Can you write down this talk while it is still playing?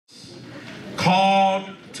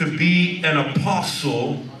to be an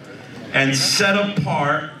apostle and set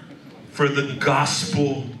apart for the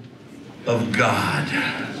gospel of God.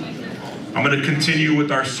 I'm going to continue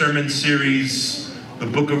with our sermon series, the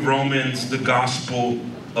book of Romans, the gospel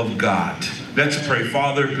of God. Let's pray.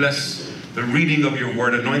 Father, bless the reading of your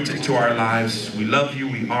word, anoint it to our lives. We love you,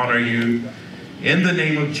 we honor you. In the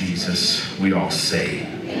name of Jesus, we all say,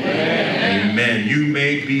 amen. Amen. You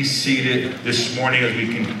may be seated this morning as we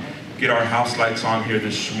can get our house lights on here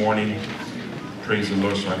this morning. Praise the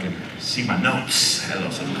Lord so I can see my notes. Hello,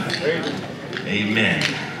 somebody. Amen.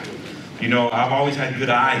 You know, I've always had good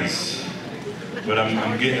eyes, but I'm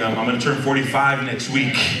going to turn 45 next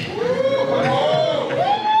week.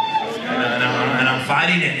 and I'm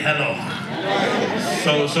fighting it. Hello.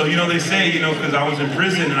 So you know, they say, you know, because I was in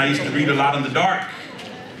prison and I used to read a lot in the dark.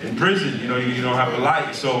 In prison, you know, you don't have a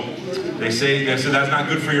light. So they said that's not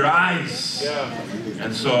good for your eyes. Yeah.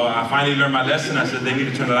 And so I finally learned my lesson. I said they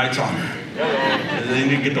need to turn the lights on. Yeah. They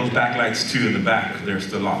need to get those backlights too in the back. They're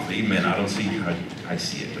still off. Amen. I don't see, I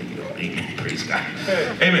see it, but you know, amen. Praise God.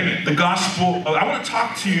 Amen. The gospel. I want to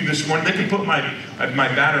talk to you this morning. They can put my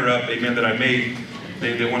banner up, amen, that I made.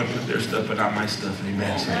 They want to put their stuff, but not my stuff.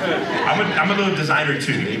 Amen. So I'm a little designer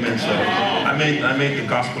too. Amen. So I made the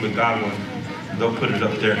gospel of God one. They'll put it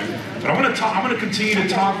up there. But I'm going to continue to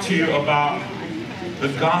talk to you about the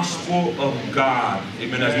gospel of God.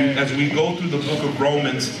 Amen. As we go through the book of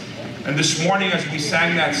Romans. And this morning as we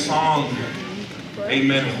sang that song,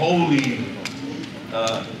 amen, holy,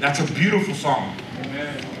 that's a beautiful song.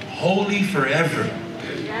 Amen. Holy forever.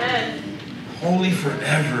 Yes. Holy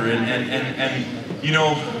forever. And you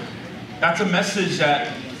know, that's a message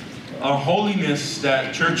that holiness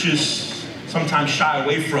that churches sometimes shy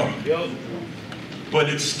away from. Yep. But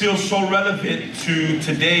it's still so relevant to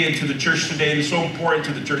today and to the church today, and it's so important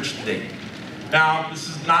to the church today. Now, this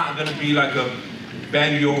is not going to be like a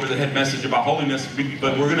bang you over the head message about holiness,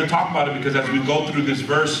 but we're going to talk about it because as we go through this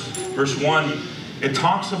verse 1, it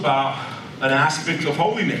talks about an aspect of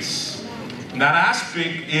holiness. And that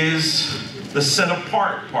aspect is the set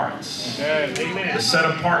apart parts. Amen. The set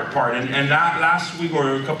apart part. And that last week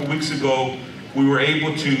or a couple weeks ago,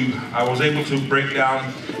 I was able to break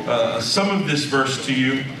down some of this verse to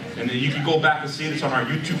you. And then you can go back and see it. It's on our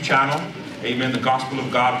YouTube channel. Amen. The Gospel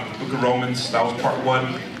of God, Book of Romans. That was part 1.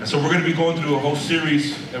 And so we're going to be going through a whole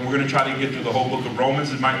series, and we're going to try to get through the whole book of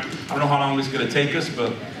Romans. I don't know how long it's going to take us,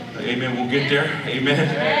 but amen, we'll get there. Amen.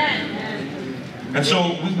 And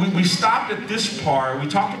so we stopped at this part. We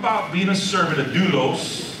talked about being a servant, a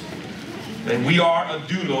doulos. And we are a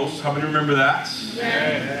doulos. How many remember that?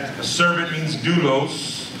 Yeah. A servant means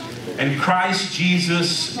doulos. And Christ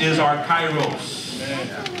Jesus is our kairos.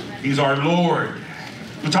 He's our Lord.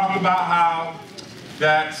 We talked about how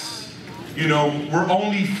that, you know, we're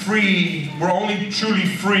only truly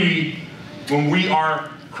free when we are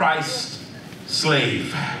Christ's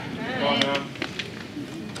slave.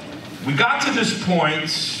 We got to this point.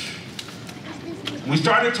 We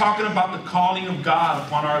started talking about the calling of God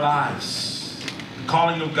upon our lives. The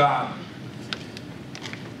calling of God.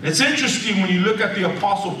 It's interesting when you look at the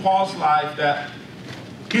Apostle Paul's life that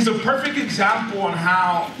he's a perfect example on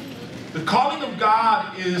how the calling of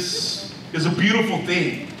God is a beautiful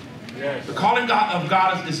thing. Yes. The calling of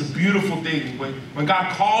God is a beautiful thing. When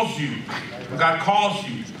God calls you,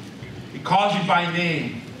 He calls you by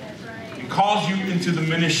name. He calls you into the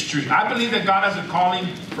ministry. I believe that God has a calling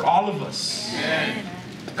for all of us. Yes.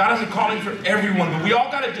 God has a calling for everyone, but we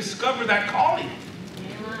all got to discover that calling.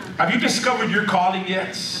 Have you discovered your calling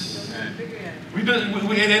yet?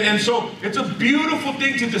 And so it's a beautiful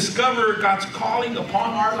thing to discover God's calling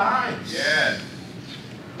upon our lives. Yes.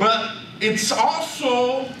 But it's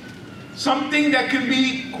also something that can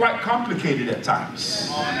be quite complicated at times.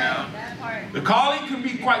 Come on now. The calling can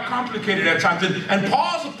be quite complicated at times. And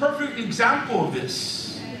Paul's a perfect example of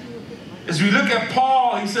this. As we look at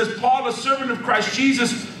Paul, he says, Paul, a servant of Christ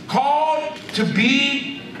Jesus, called to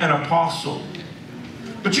be an apostle.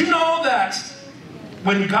 But you know that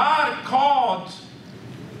when God called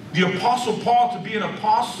the Apostle Paul to be an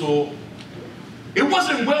apostle, it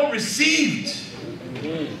wasn't well received.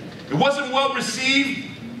 It wasn't well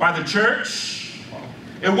received by the church.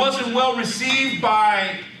 It wasn't well received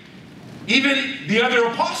by even the other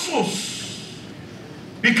apostles.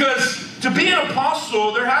 Because to be an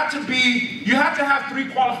apostle, you had to have 3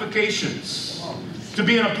 qualifications to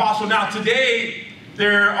be an apostle. Now today,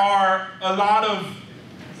 there are a lot of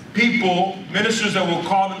people, ministers that will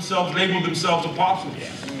label themselves apostles.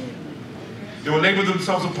 They will label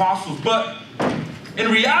themselves apostles. But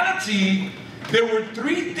in reality, there were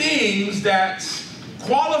 3 things that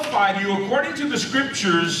qualified you according to the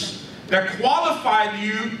scriptures that qualified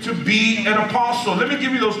you to be an apostle. Let me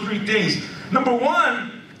give you those 3 things. Number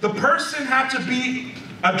 1, the person had to be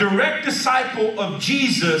a direct disciple of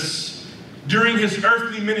Jesus during his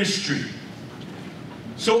earthly ministry.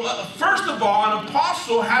 So first of all, an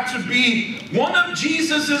apostle had to be one of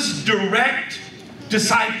Jesus's direct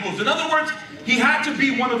disciples. In other words, he had to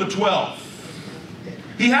be one of the 12.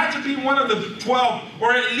 He had to be one of the 12,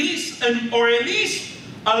 or at least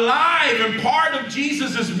alive and part of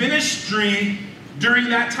Jesus' ministry during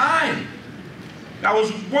that time. That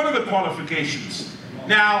was one of the qualifications.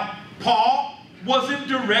 Now, Paul wasn't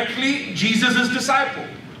directly Jesus' disciple.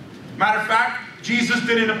 Matter of fact, Jesus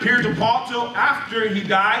didn't appear to Paul till after he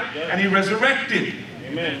died and he resurrected.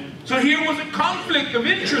 Amen. So here was a conflict of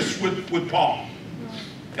interest with Paul.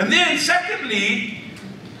 And then secondly,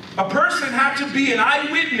 a person had to be an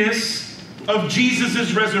eyewitness of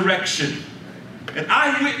Jesus' resurrection. An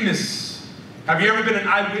eyewitness. Have you ever been an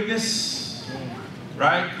eyewitness?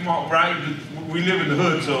 Right? Come on, right? We live in the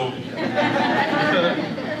hood, so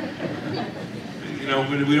you know,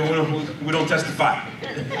 we don't testify.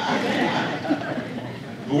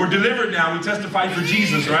 But we're delivered now. We testify for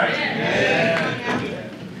Jesus, right?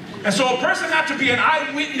 And so a person had to be an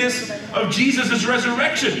eyewitness of Jesus'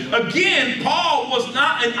 resurrection. Again, Paul was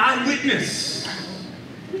not an eyewitness.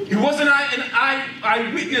 He wasn't an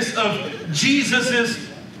eyewitness of Jesus'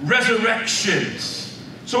 resurrections.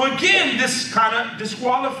 So again, this kind of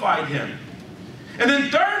disqualified him. And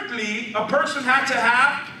then thirdly, a person had to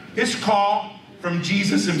have his call from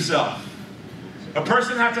Jesus himself. A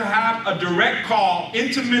person had to have a direct call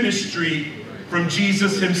into ministry from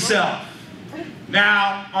Jesus himself.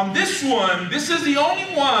 Now, on this one, this is the only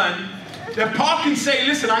one that Paul can say,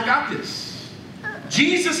 listen, I got this.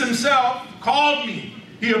 Jesus himself called me.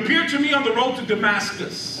 He appeared to me on the road to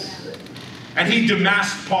Damascus. And he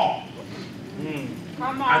demasked Paul.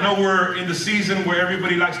 I know we're in the season where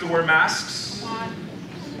everybody likes to wear masks.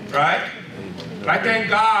 Right? But I thank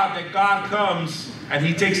God that God comes and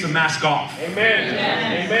he takes the mask off. Amen.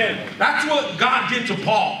 Amen. That's what God did to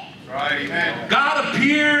Paul. Right. Amen. God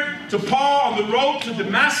appeared to Paul on the road to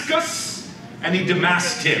Damascus and he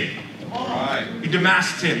demasked him. Right. He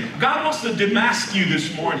demasked him. God wants to demask you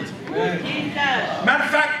this morning. Matter of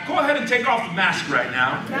fact, go ahead and take off the mask right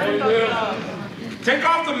now. Take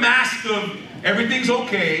off the mask of everything's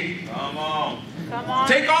okay. Come on.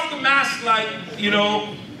 Take off the mask like, you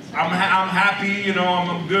know, I'm happy, you know,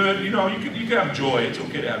 I'm good. You know, you can have joy. It's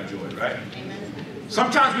okay to have joy, right?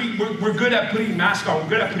 Sometimes we're good at putting masks on. We're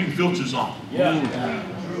good at putting filters on. Yeah.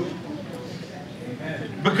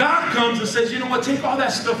 But God comes and says, you know what? Take all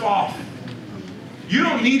that stuff off. You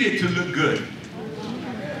don't need it to look good.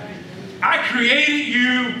 I created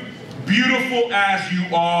you beautiful as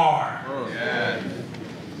you are. Yeah.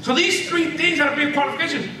 So these 3 things had a big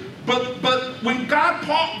qualification. But when God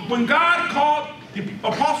called the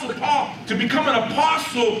Apostle Paul to become an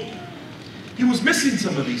apostle, he was missing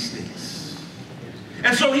some of these things.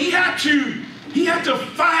 And so he had to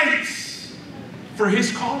fight for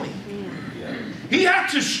his calling. He had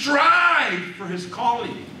to strive for his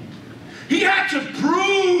calling. He had to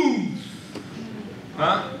prove,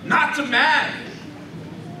 not to man.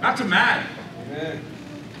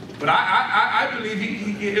 But I believe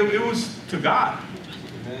it was to God.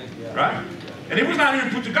 Right? And it was not even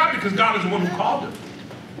put to God because God is the one who called him.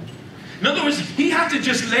 In other words, he had to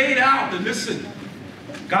just lay it out and listen,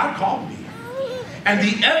 God called me. And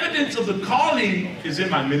the evidence of the calling is in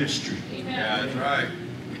my ministry. Yeah, that's right.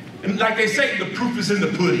 And like they say, the proof is in the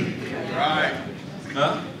pudding. Right.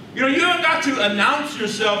 You know, you don't got to announce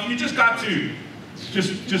yourself. You just got to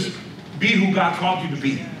just be who God called you to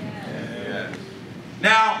be. Yeah.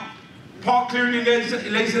 Now, Paul clearly lays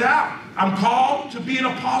it out. I'm called to be an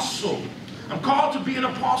apostle. I'm called to be an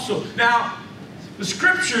apostle. Now, the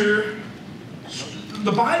scripture,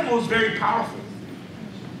 the Bible is very powerful.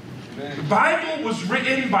 The Bible was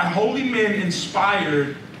written by holy men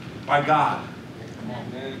inspired by God.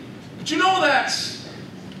 But you know that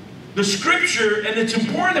the scripture, and it's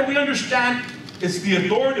important that we understand it's the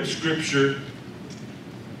authoritative scripture.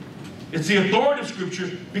 It's the authoritative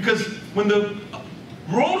scripture because when the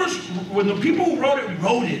people who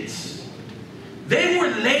wrote it, they were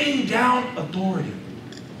laying down authority.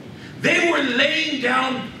 They were laying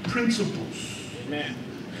down principles. Amen.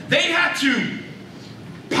 They had to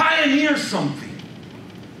pioneer something.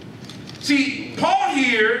 See, Paul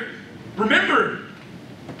here, remember,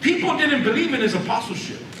 people didn't believe in his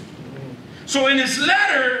apostleship. So in his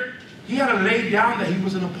letter, he had to lay down that he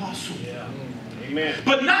was an apostle. Yeah. Amen.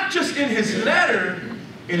 But not just in his letter,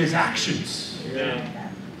 in his actions.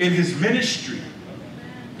 Amen. In his ministry.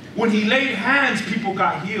 When he laid hands, people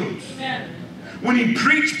got healed. Amen. When he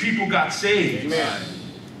preached, people got saved. Amen.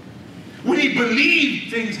 When he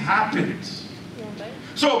believed, things happened.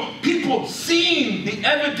 So people seen the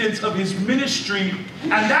evidence of his ministry,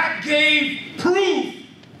 and that gave proof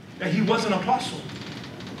that he was an apostle.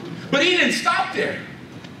 But he didn't stop there.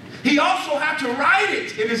 He also had to write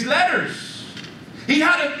it in his letters. He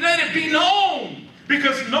had to let it be known,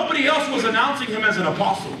 because nobody else was announcing him as an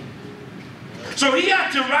apostle. So he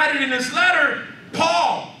had to write it in his letter.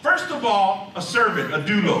 Paul, first of all, a servant, a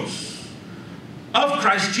doulos of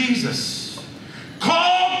Christ Jesus,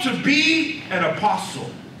 called to be an apostle.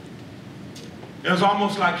 It was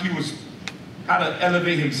almost like he was how to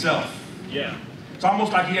elevate himself. Yeah. It's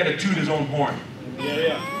almost like he had to toot his own horn.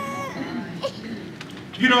 Yeah.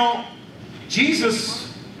 You know,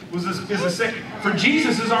 Jesus is the same. For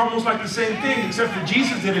Jesus, is almost like the same thing, except for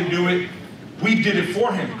Jesus didn't do it. We did it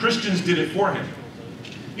for him. Christians did it for him.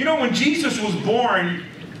 You know, when Jesus was born,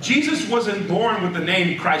 Jesus wasn't born with the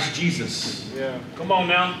name Christ Jesus. Yeah. Come on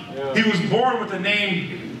now. Yeah. He was born with the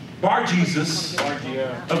name Bar Jesus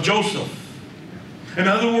of Joseph. In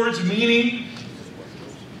other words, meaning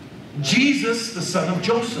Jesus, the son of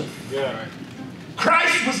Joseph. Yeah.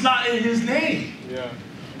 Christ was not in his name. Yeah.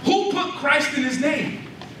 Who put Christ in his name?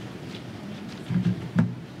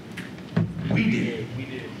 We did. We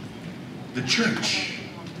did. The church.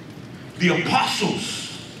 The apostles.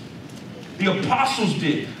 The apostles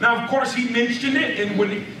did. Now, of course, he mentioned it, and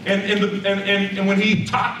when he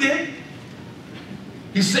taught them,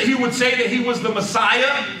 he would say that he was the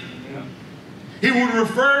Messiah. He would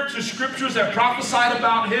refer to scriptures that prophesied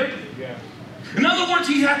about him. Yeah. In other words,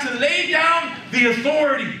 he had to lay down the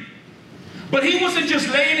authority. But he wasn't just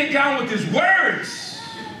laying it down with his words.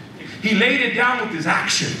 He laid it down with his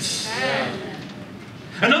actions.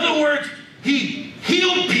 In other words, he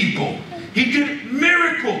healed people. He did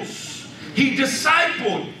miracles. He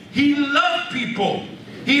discipled. He loved people.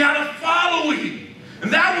 He had a following.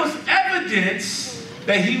 And that was evidence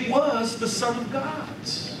that he was the Son of God.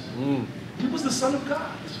 He was the Son of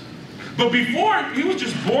God. But before, he was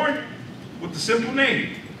just born with the simple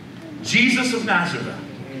name, Jesus of Nazareth.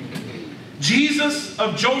 Jesus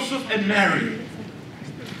of Joseph and Mary.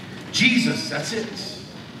 Jesus, that's it.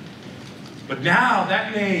 But now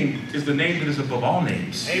that name is the name that is above all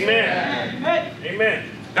names. Amen. Amen.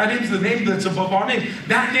 That is the name that's above all names.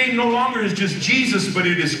 That name no longer is just Jesus, but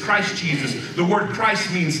it is Christ Jesus. The word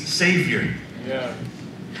Christ means Savior. Yeah.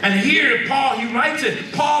 And here, Paul, he writes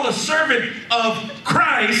it, Paul, a servant of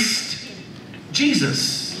Christ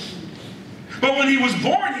Jesus. But when he was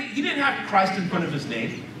born, he didn't have Christ in front of his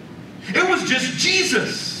name. It was just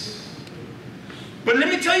Jesus. But let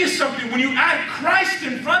me tell you something. When you add Christ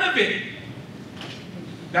in front of it,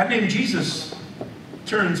 that name Jesus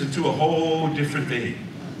turns into a whole different thing.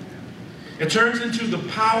 It turns into the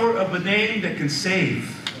power of a name that can save.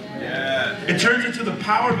 Yeah. It turns into the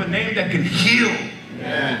power of a name that can heal.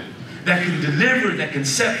 Yeah. That can deliver, that can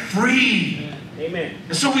set free. Amen.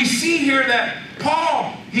 And so we see here that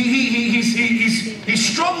Paul, he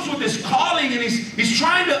struggles with his calling, and he's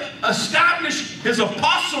trying to establish his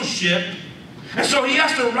apostleship. And so he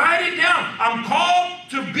has to write it down. I'm called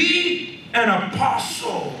to be an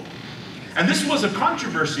apostle. And this was a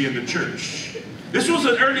controversy in the church. This was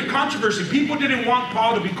an early controversy. People didn't want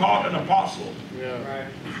Paul to be called an apostle. Yeah. Right.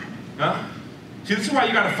 Huh? See, this is why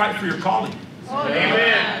you got to fight for your calling.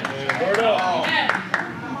 Amen. Word up.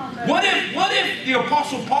 What if the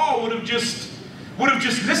Apostle Paul would have just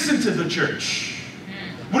listened to the church?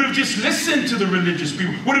 Would have just listened to the religious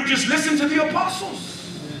people? Would have just listened to the apostles?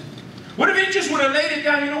 What if he just would have laid it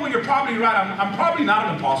down? You know what? You're probably right. I'm probably not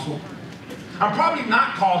an apostle. I'm probably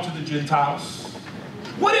not called to the Gentiles.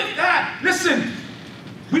 What if that? Listen,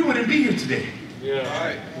 we wouldn't be here today. Yeah.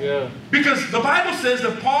 Right. Yeah. Because the Bible says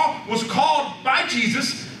that Paul was called by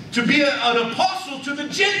Jesus to be an apostle to the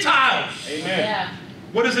Gentiles. Amen. Yeah.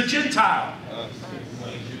 What is a Gentile?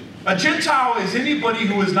 A Gentile is anybody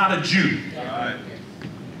who is not a Jew. Right.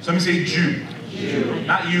 Somebody say Jew. Jew.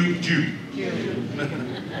 Not you, Jew.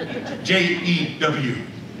 J-E-W.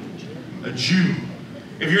 A Jew.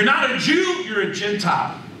 If you're not a Jew, you're a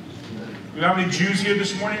Gentile. You have any Jews here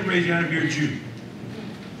this morning? Raise your hand if you're a Jew.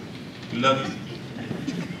 We love you.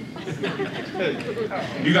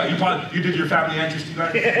 You did your family ancestry,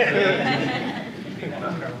 right?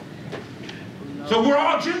 So we're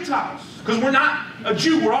all Gentiles. Because we're not a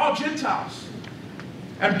Jew, we're all Gentiles.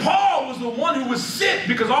 And Paul was the one who was sent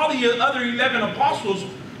because all the other 11 apostles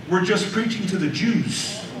were just preaching to the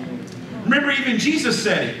Jews. Remember, even Jesus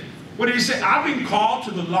said it. What did he say? I've been called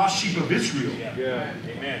to the lost sheep of Israel. Yeah.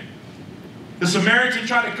 Amen. The Samaritan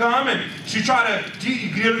tried to come and she tried to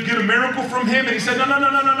get a miracle from him. And he said, no.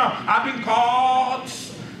 I've been called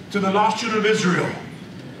to the lost children of Israel.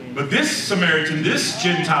 But this Samaritan, this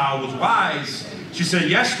Gentile was wise. She said,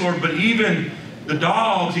 yes, Lord, but even the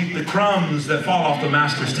dogs eat the crumbs that fall off the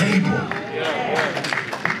master's table.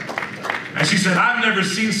 And she said, I've never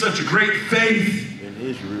seen such a great faith in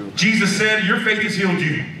Israel. Jesus said, your faith has healed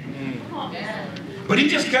you. But he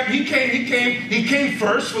came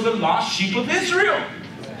first for the lost sheep of Israel.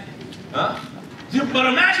 Huh? But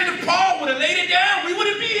imagine if Paul would have laid it down, we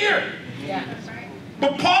wouldn't be here.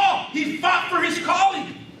 But Paul, he fought for his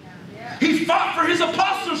calling. He fought for his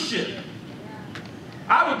apostleship.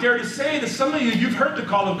 I would dare to say that some of you, you've heard the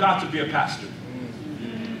call of God to be a pastor.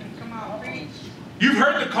 Come on, preach. You've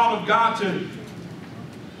heard the call of God to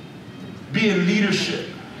be in leadership,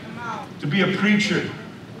 to be a preacher,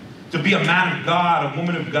 to be a man of God, a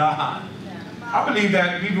woman of God. I believe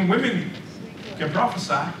that even women can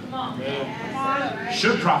prophesy.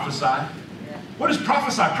 Should prophesy. What does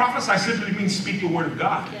prophesy? Prophesy simply means speak the word of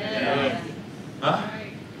God. Huh?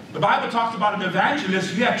 The Bible talks about an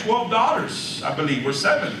evangelist. He had 12 daughters, I believe, or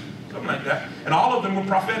 7, something like that. And all of them were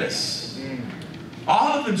prophetess.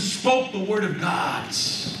 All of them spoke the word of God.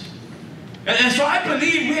 And so I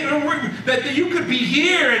believe that you could be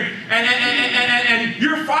here and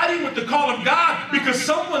you're fighting with the call of God because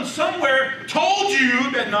someone somewhere told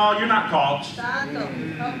you that, no, you're not called.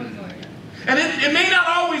 And it may not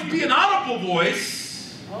always be an audible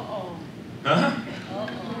voice.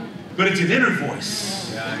 But it's an inner voice.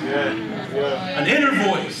 An inner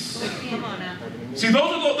voice. See,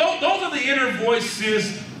 those are the inner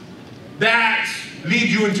voices that lead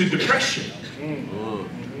you into depression.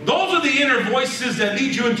 Those are the inner voices that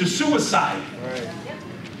lead you into suicide.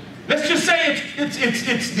 Let's just say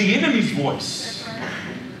it's the enemy's voice.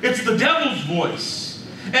 It's the devil's voice.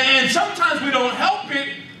 And sometimes we don't help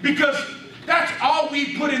it because that's all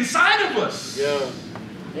we put inside of us.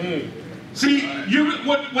 See,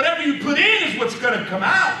 whatever you put in is what's going to come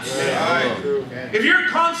out. If you're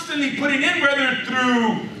constantly putting in, whether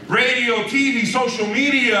through radio, TV, social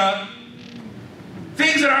media,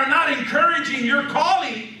 things that are not encouraging your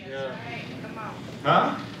calling,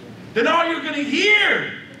 then all you're going to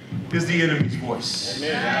hear is the enemy's voice.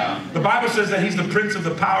 The Bible says that he's the prince of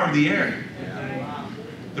the power of the air.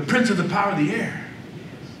 The prince of the power of the air.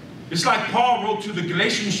 It's like Paul wrote to the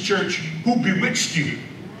Galatians church, who bewitched you.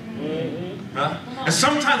 And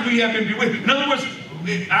sometimes we have been bewitched. In other words,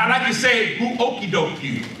 I like to say, who okey-doked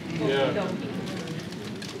you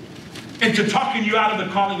into talking you out of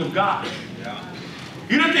the calling of God.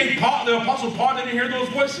 You don't think the Apostle Paul didn't hear those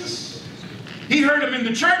voices? He heard them in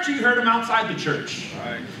the church, he heard them outside the church.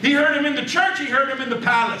 He heard them in the church, he heard them in the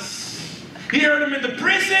palace. He heard them in the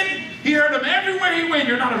prison, he heard them everywhere he went.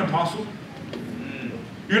 You're not an apostle.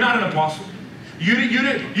 You're not an apostle. You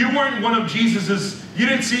weren't one of Jesus's. You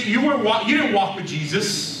didn't walk with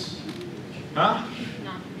Jesus. Huh?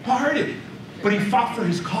 Paul heard it, but he fought for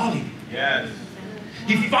his calling. Yes.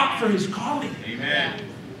 He fought for his calling. Amen.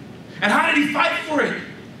 And how did he fight for it?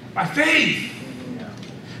 By faith.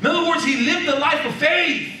 In other words, he lived a life of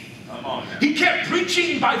faith. Come on now. He kept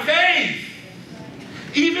preaching by faith.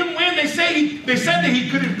 Even when they said that he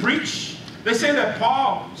couldn't preach. They say that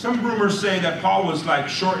Paul, some rumors say that Paul was like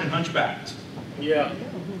short and hunchbacked. Yeah.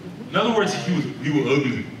 In other words, he was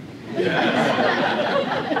ugly.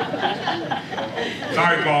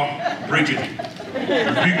 Sorry, Paul. Bridget.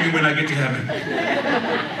 Rebuke me when I get to heaven.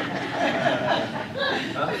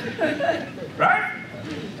 Right?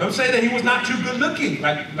 Don't say that he was not too good looking.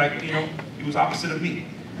 Like you know, he was opposite of me.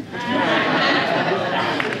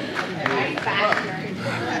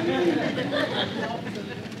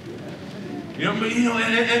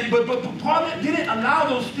 But Paul didn't allow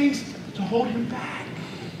those things to hold him back.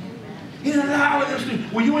 He didn't allow those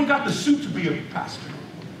things. Well, you ain't got the suit to be a pastor.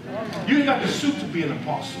 You ain't got the suit to be an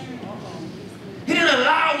apostle. He didn't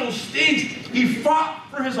allow those things. He fought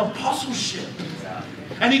for his apostleship.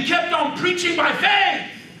 And he kept on preaching by faith.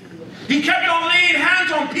 He kept on laying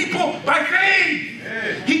hands on people by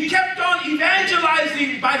faith. He kept on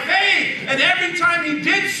evangelizing by faith. And every time he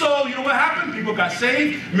did so, you know what happened? People got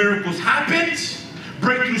saved. Miracles happened.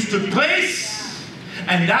 Breakthroughs took place.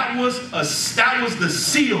 And that was the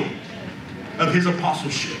seal of his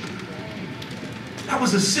apostleship. That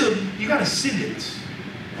was a seal. You got to seal it.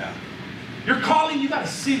 Yeah. Your calling, you got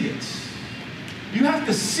to seal it. You have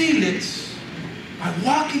to seal it by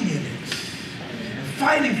walking in it, and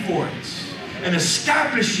fighting for it, and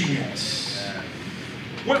establishing it.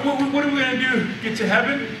 What are we going to do? Get to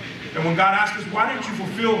heaven? And when God asks us, why didn't you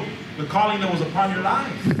fulfill the calling that was upon your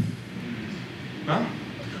life? Huh?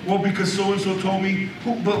 Well, because so-and-so told me.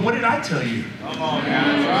 But what did I tell you? Come on,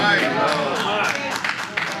 man. Right.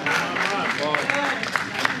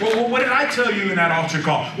 Well, what did I tell you in that altar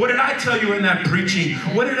call? What did I tell you in that preaching?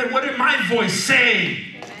 What did my voice say?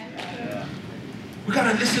 We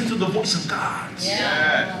got to listen to the voice of God.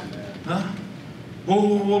 Yes. Huh?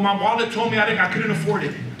 Well, my wallet told me I couldn't afford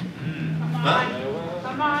it. Huh?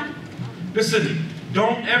 Come on. Listen,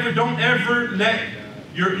 don't ever let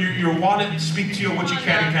your wallet speak to you what you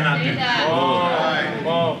can and cannot do.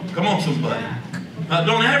 Come on, somebody.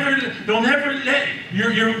 Don't ever let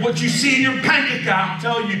what you see in your bank account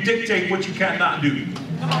tell you, dictate what you cannot do.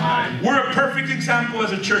 We're a perfect example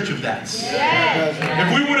as a church of that.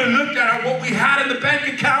 If we would have looked at what we had in the bank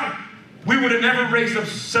account, we would have never raised up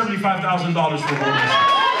 $75,000 for homeless.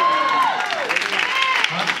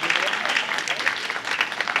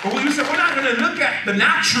 But we said we're not going to look at the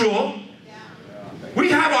natural. We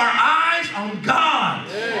have our eyes on God.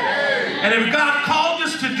 And if God called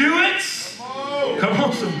us to do it, come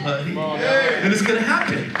on, somebody, then it's going to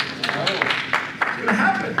happen. It's going to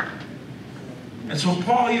happen. And so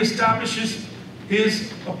Paul, he establishes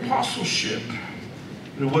his apostleship.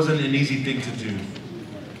 But it wasn't an easy thing to do.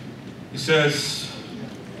 He says,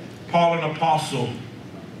 Paul, an apostle,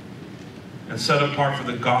 and set apart for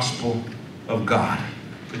the gospel of God.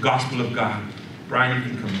 The gospel of God. Brian, you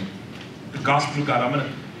can come in. The gospel of God. I'm going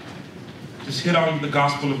to just hit on the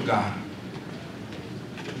gospel of God.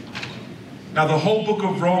 Now, the whole book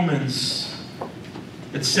of Romans,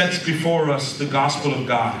 it sets before us the gospel of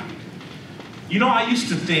God. You know, I used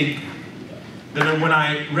to think that when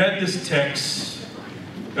I read this text,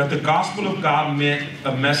 that the gospel of God meant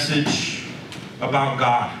a message about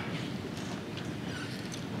God.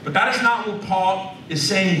 But that is not what Paul is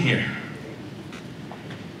saying here.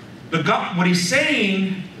 What he's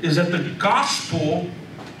saying is that the gospel,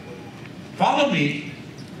 follow me,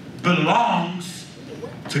 belongs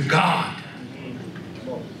to God.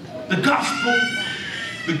 The gospel,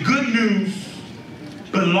 the good news,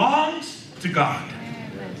 belongs to God.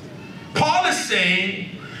 Paul is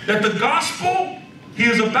saying that the gospel he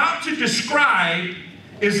is about to describe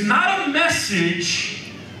is not a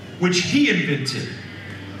message which he invented.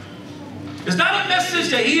 It's not a message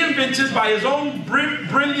that he invented by his own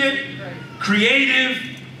brilliant, creative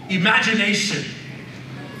imagination.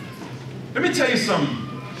 Let me tell you something.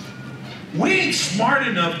 We ain't smart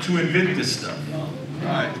enough to invent this stuff.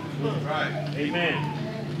 Right. Right. Amen.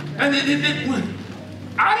 And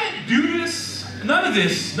I didn't do this. None of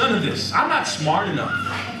this. I'm not smart enough.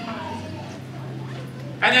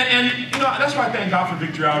 And you know, that's why I thank God for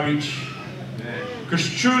Victory Outreach. Because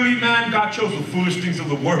truly, man, God chose the foolish things of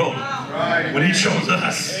the world when he chose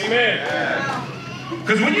us. Amen.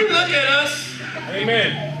 Because when you look at us,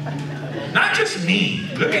 Amen. not just me,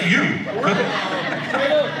 look at you.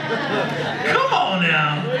 Come on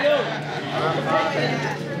now.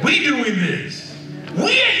 We doing this.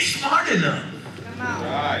 We ain't smart enough.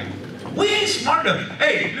 We ain't smart enough.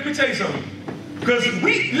 Hey, let me tell you something. Because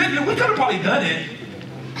we could have probably done it,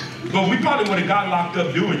 but we probably would have got locked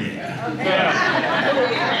up doing it.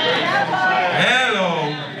 Hello.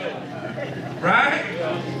 Right?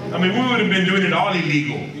 I mean, we would have been doing it all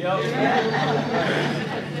illegal.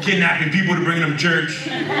 Kidnapping people to bring them to church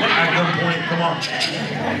at gunpoint. Come on.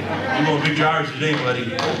 You're going to Victory Outreach today, buddy.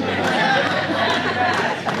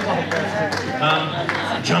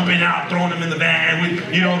 Jumping out, throwing them in the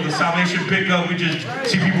van. You know, the salvation pickup. We just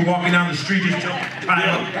see people walking down the street, just jump, tie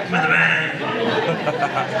them up in the van.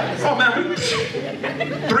 Oh, man,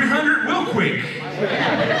 300 real quick.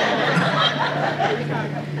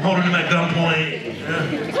 Holding them at gunpoint.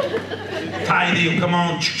 Tithing, come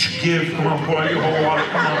on, give, come on, pour out your whole wallet,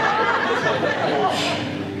 come on.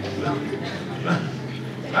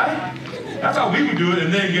 Right? That's how we would do it,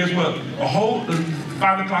 and then guess what? A whole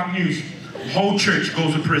 5 o'clock news, whole church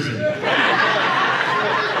goes to prison.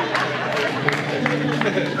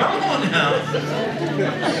 Come on now.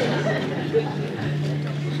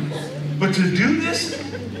 But to do this,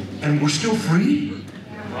 and we're still free?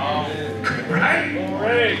 Right?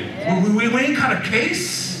 We ain't got a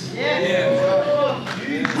case. We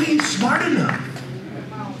ain't smart enough.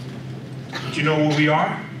 But you know what we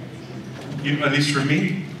are? At least for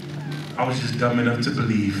me, I was just dumb enough to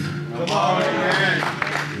believe. Come on, man.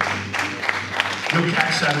 You'll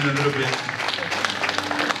catch that in a little bit.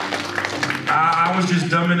 I was just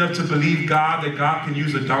dumb enough to believe that God can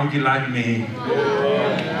use a donkey like me.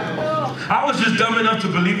 I was just dumb enough to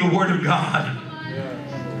believe the word of God.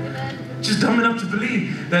 Just dumb enough to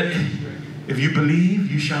believe that if you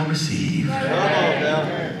believe, you shall receive.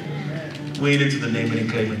 We ain't into the naming and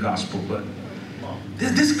claiming gospel, but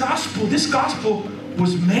this gospel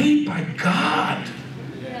was made by God.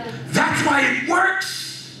 That's why it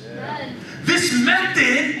works. This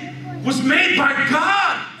method was made by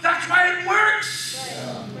God. That's why it works.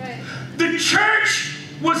 The church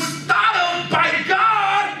was thought of by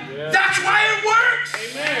God. That's why it works.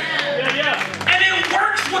 And it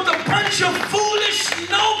works with a bunch of foolish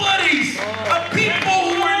nobodies, of people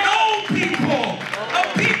who were no people,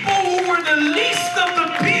 of people who were the least of the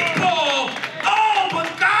people. Oh, but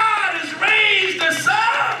God has raised us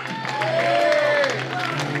up.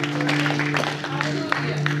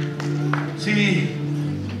 See,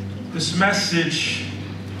 this message,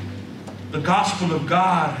 the gospel of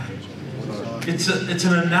God, it's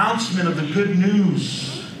an announcement of the good news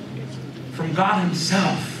from God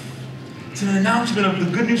himself. It's an announcement of the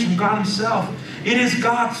good news from God himself. It is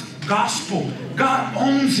God's gospel. God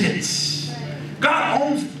owns it. God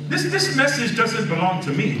owns this message. Doesn't belong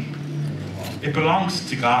to me. It belongs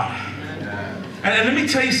to God. And let me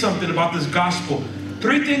tell you something about this gospel.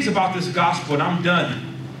 3 things about this gospel, and I'm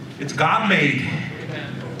done. It's God made.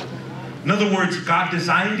 In other words, God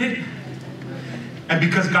designed it. And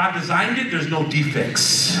because God designed it, there's no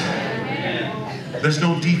defects. There's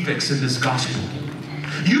no defects in this gospel.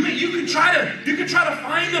 You can try to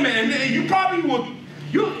find them, and you probably will.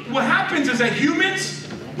 What happens is that humans,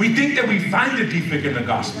 we think that we find a defect in the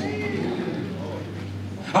gospel.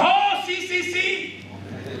 Oh, see,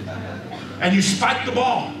 and you spike the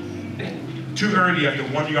ball too early at the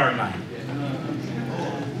 1-yard line.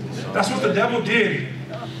 That's what the devil did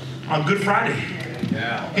on Good Friday.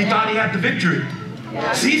 He thought he had the victory.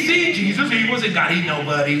 See, Jesus, he wasn't God, he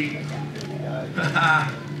nobody.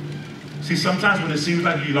 See, sometimes when it seems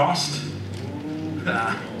like you lost,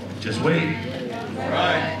 just wait.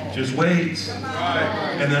 Just wait.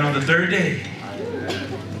 And then on the 3rd day,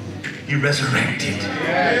 you resurrected.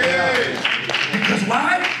 Because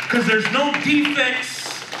why? Because there's no defects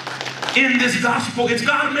in this gospel. It's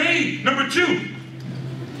God made. Number 2,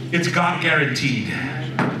 it's God guaranteed.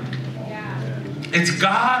 It's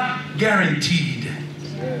God guaranteed.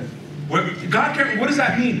 What does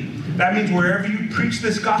that mean? That means wherever you preach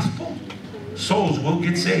this gospel, souls will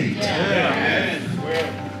get saved.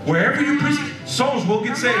 Wherever you preach, souls will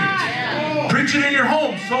get saved. Preach it in your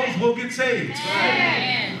home, souls will get saved.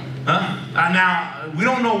 Now, we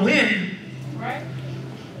don't know when.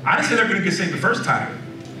 I didn't say they're going to get saved the first time,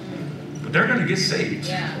 but they're going to get saved.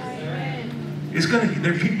 It's going to.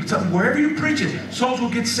 There are people. Wherever you preach it, souls will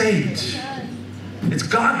get saved. It's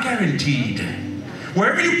God guaranteed.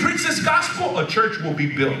 Wherever you preach this gospel, a church will be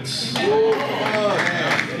built.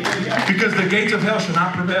 Because the gates of hell shall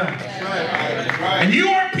not prevail. And you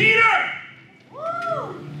are Peter.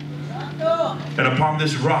 And upon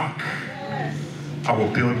this rock, I will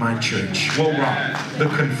build my church. What rock?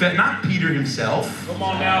 Not Peter himself. Come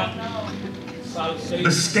on now.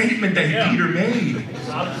 The statement that Peter made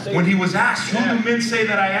when he was asked, who do men say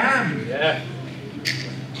that I am?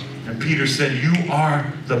 And Peter said, you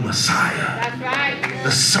are the Messiah. That's right.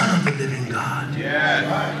 The Son of the living God.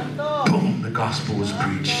 Boom, the gospel was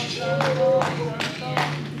preached.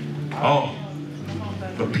 Oh,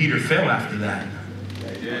 but Peter fell after that.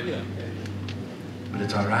 But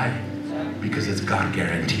it's all right, because it's God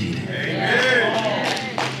guaranteed.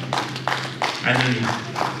 And then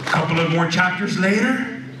a couple of more chapters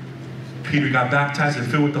later, Peter got baptized and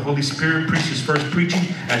filled with the Holy Spirit, preached his first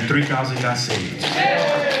preaching, and 3,000 got saved.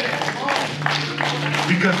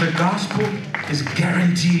 Because the gospel is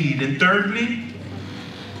guaranteed. And thirdly,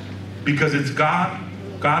 because it's God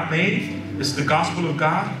made, it's the gospel of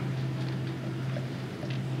God,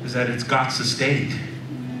 is that it's God sustained.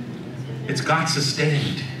 It's God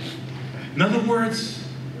sustained. In other words,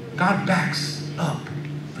 God backs up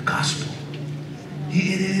the gospel.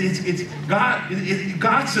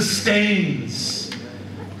 God sustains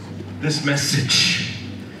this message.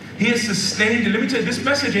 He has sustained it. Let me tell you, this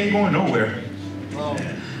message ain't going nowhere.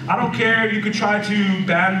 I don't care. You could try to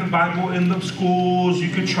ban the Bible in the schools. You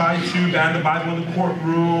could try to ban the Bible in the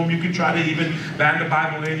courtroom. You could try to even ban the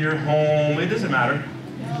Bible in your home. It doesn't matter.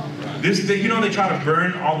 You know, they try to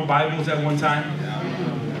burn all the Bibles at one time.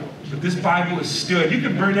 But this Bible is still, you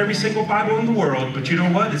can burn every single Bible in the world, but you know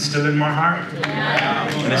what? It's still in my heart.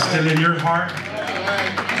 And it's still in your heart.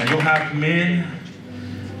 And you'll have men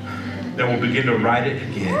that will begin to write it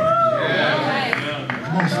again.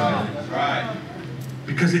 Come on, somebody.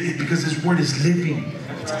 Because this word is living.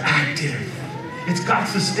 It's active. It's God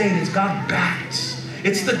sustained. It's God backed.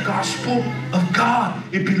 It's the gospel of God.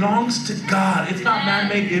 It belongs to God. It's not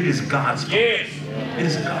man-made. It is God's word. It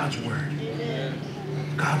is God's word.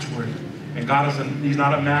 God's word. And God He's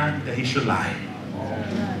not a man that he should lie.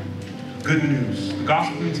 Good news. The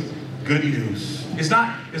gospel means Good news. It's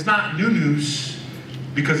not new news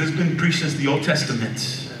because it's been preached since the Old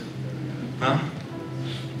Testament. Huh?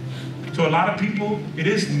 So a lot of people, it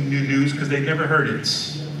is new news because they've never heard it.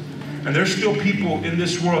 And there's still people in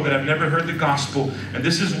this world that have never heard the gospel. And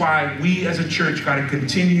this is why we as a church got to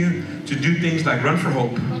continue to do things like Run for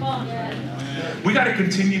Hope. We got to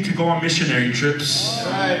continue to go on missionary trips.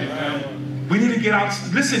 We need to get out.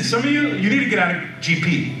 Listen, some of you need to get out of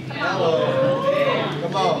GP. Come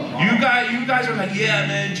on. You guys are like, yeah,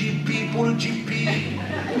 man, GP, puro GP.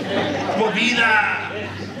 Por vida.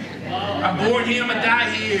 I'm born here, I'm gonna die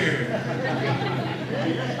here.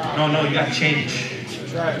 No, you gotta change.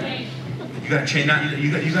 You gotta change.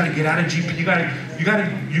 You gotta get out of GP. You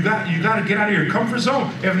gotta get out of your comfort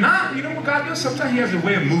zone. If not, you know what God does? Sometimes He has a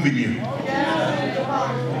way of moving you.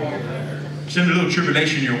 Send a little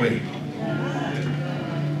tribulation your way.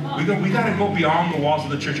 We gotta go beyond the walls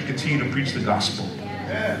of the church and continue to preach the gospel.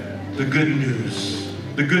 The good news.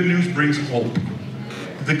 The good news brings hope.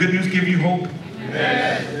 Did the good news give you hope?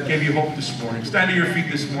 Gave you hope this morning. Stand to your feet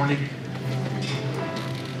this morning.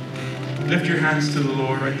 Lift your hands to the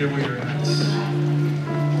Lord right there where you're at.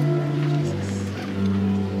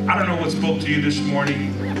 I don't know what spoke to you this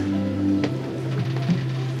morning.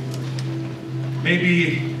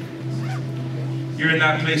 Maybe you're in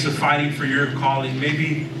that place of fighting for your calling.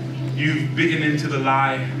 Maybe you've bitten into the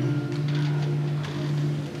lie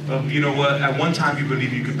of, you know what, at one time you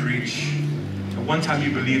believed you could preach. At one time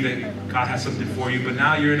you believed that God has something for you, but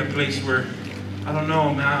now you're in a place where, I don't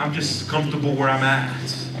know, man, I'm just comfortable where I'm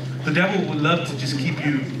at. The devil would love to just keep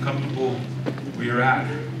you comfortable where you're at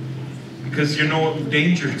because you're no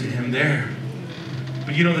danger to him there.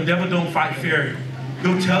 But you know, the devil don't fight fair.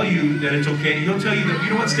 He'll tell you that it's okay. He'll tell you that,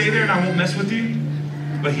 you know what, stay there and I won't mess with you.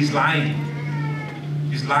 But he's lying.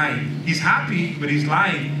 He's lying. He's happy, but he's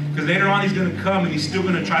lying. Because later on he's going to come and he's still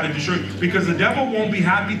going to try to destroy you. Because the devil won't be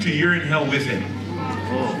happy till you're in hell with him.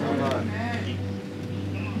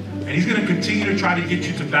 And he's going to continue to try to get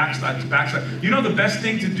you to backslide, You know, the best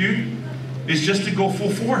thing to do is just to go full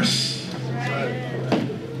force.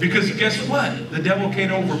 Because guess what? The devil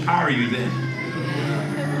can't overpower you then.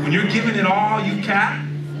 When you're giving it all you can,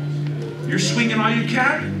 you're swinging all you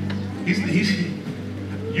can,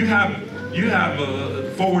 you have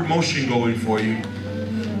a forward motion going for you.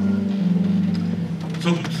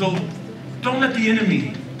 So don't let the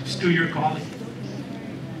enemy steal your calling.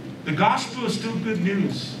 The gospel is still good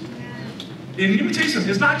news. And let me tell you something,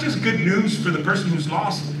 it's not just good news for the person who's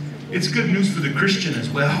lost, it's good news for the Christian as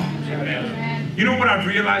well. Amen. You know what I've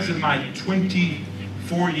realized in my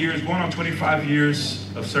 24 years, going on 25 years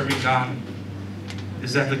of serving God,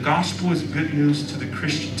 is that the gospel is good news to the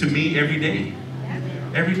Christian, to me every day.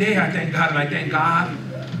 Every day I thank God, and I thank God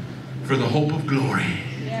for the hope of glory.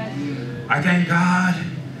 I thank God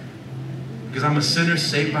because I'm a sinner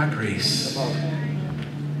saved by grace.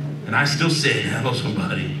 And I still sin. Hello,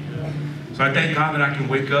 somebody. So I thank God that I can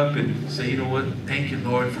wake up and say, you know what? Thank you,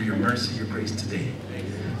 Lord, for your mercy, your grace today.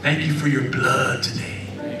 Thank you for your blood today.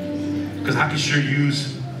 Because I can sure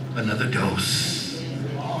use another dose.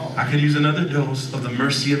 I can use another dose of the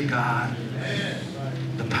mercy of God,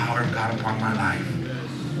 the power of God upon my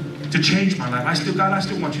life, to change my life. God, I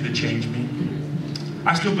still want you to change me.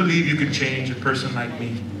 I still believe you can change a person like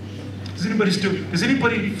me. Does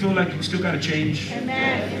anybody feel like you still got to change?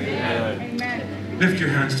 Amen. Amen. Lift your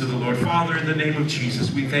hands to the Lord. Father, in the name of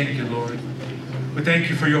Jesus, we thank you, Lord. We thank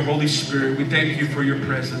you for your Holy Spirit. We thank you for your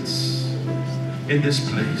presence in this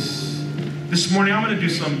place. This morning, I'm going to do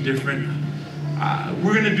something different.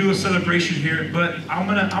 We're going to do a celebration here, but I'm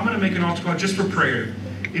going to make an altar call just for prayer.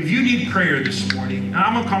 If you need prayer this morning, and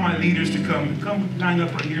I'm going to call my leaders to come line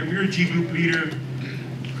up right here. If you're a G group leader,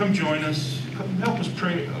 come join us. Come help us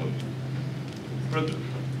pray. Brother,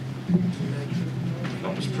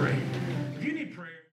 help us pray.